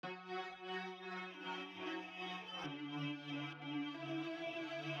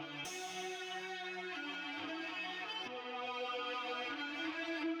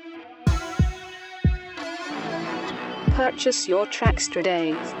Purchase your tracks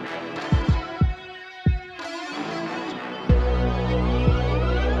today.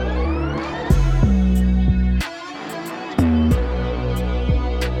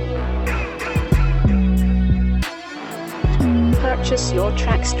 Purchase your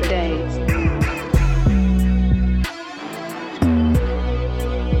tracks today.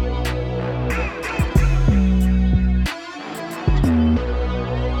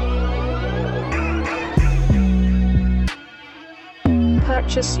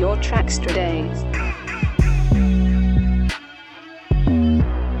 Purchase your tracks today.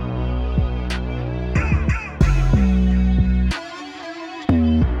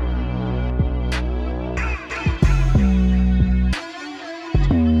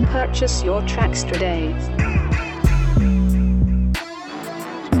 Purchase your tracks today.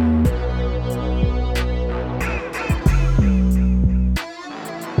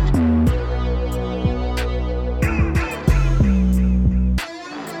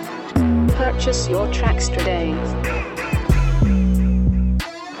 Purchase your tracks today.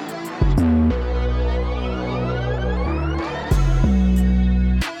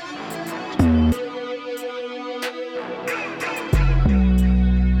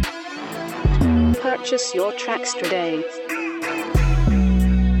 Purchase your tracks today.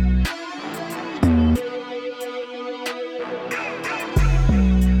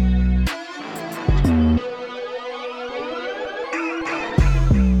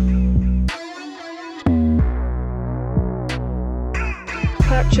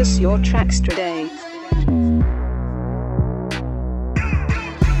 Purchase your tracks today.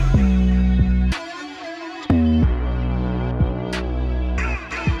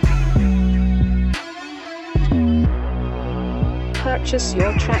 Purchase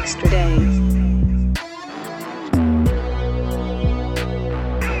your tracks today.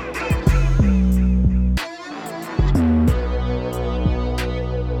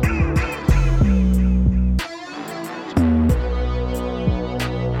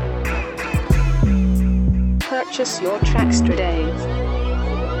 Purchase your tracks today.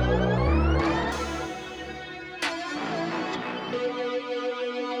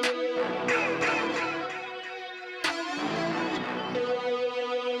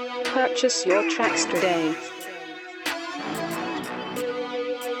 Purchase your tracks today.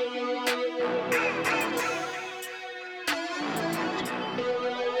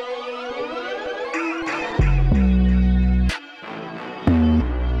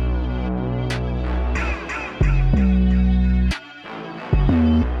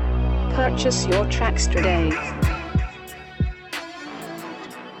 Purchase your tracks today.